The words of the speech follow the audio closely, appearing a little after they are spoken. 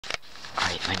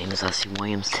Alright, my name is Leslie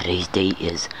Williams. Today's date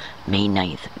is May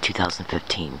 9th,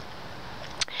 2015.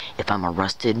 If I'm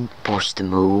arrested, forced to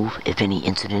move, if any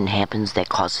incident happens that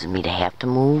causes me to have to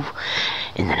move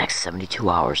in the next 72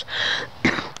 hours,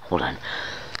 hold on.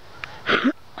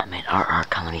 I'm at RR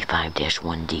Colony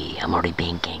 5-1D. I'm already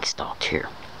being gang stalked here.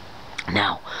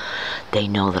 Now, they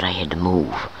know that I had to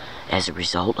move. As a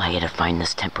result, I had to find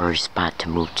this temporary spot to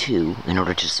move to in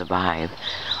order to survive.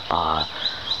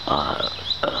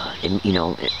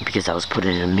 Because I was put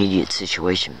in an immediate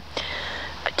situation.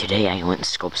 Today I went and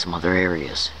scoped some other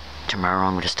areas. Tomorrow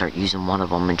I'm going to start using one of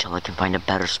them until I can find a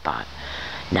better spot.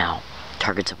 Now,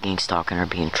 targets of gang stalking are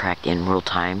being tracked in real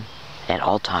time at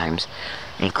all times,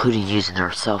 including using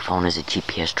their cell phone as a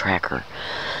GPS tracker.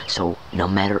 So no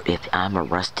matter if I'm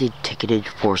arrested, ticketed,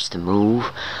 forced to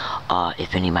move,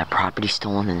 if any of my property is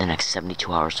stolen in the next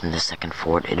 72 hours from this second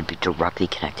forward, it'll be directly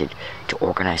connected to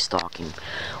organized stalking,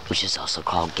 which is also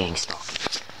called gang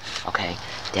stalking. Okay,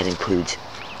 that includes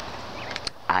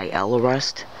IL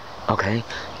arrest, okay,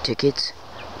 tickets,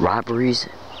 robberies,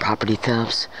 property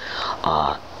thefts,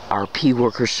 RP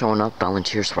workers showing up,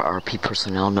 volunteers for RP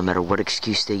personnel, no matter what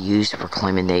excuse they use for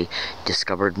claiming they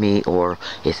discovered me, or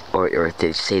if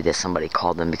they say that somebody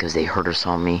called them because they heard or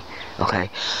saw me, okay,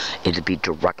 it'll be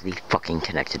directly fucking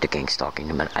connected to gang stalking.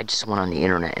 No matter, I just went on the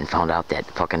internet and found out that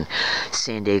fucking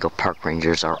San Diego park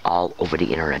rangers are all over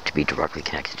the internet to be directly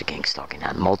connected to gang stalking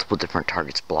on multiple different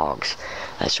targets blogs.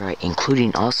 That's right,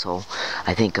 including also,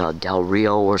 I think Del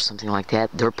Rio or something like that,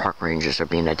 their park rangers are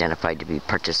being identified to be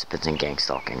participants in gang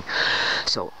stalking.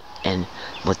 So, and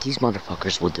what these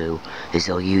motherfuckers will do is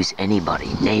they'll use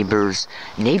anybody. Neighbors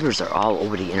are all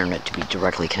over the internet to be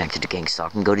directly connected to gang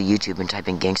stalking. Go to YouTube and type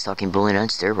in gang stalking bullying on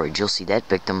steroids. You'll see that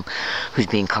victim who's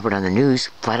being covered on the news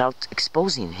flat out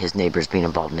exposing his neighbors being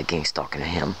involved in the gang stalking of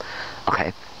him.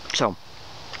 Okay, so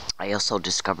I also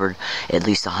discovered at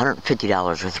least $150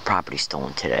 worth of property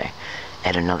stolen today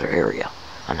at another area.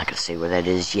 I'm not gonna say where that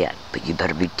is yet, but you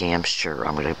better be damn sure.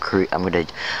 I'm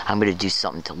gonna do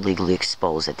something to legally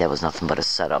expose that was nothing but a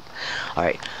setup. All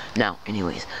right. Now,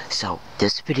 anyways, so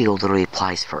this video literally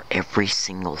applies for every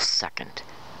single second.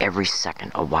 Every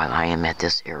second of while I am at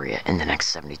this area in the next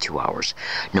 72 hours,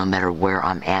 no matter where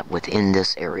I'm at within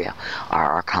this area,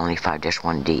 RR Colony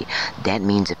 5-1D. That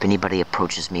means if anybody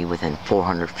approaches me within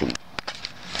 400 feet,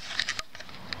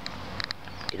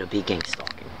 it'll be gang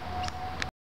stalking.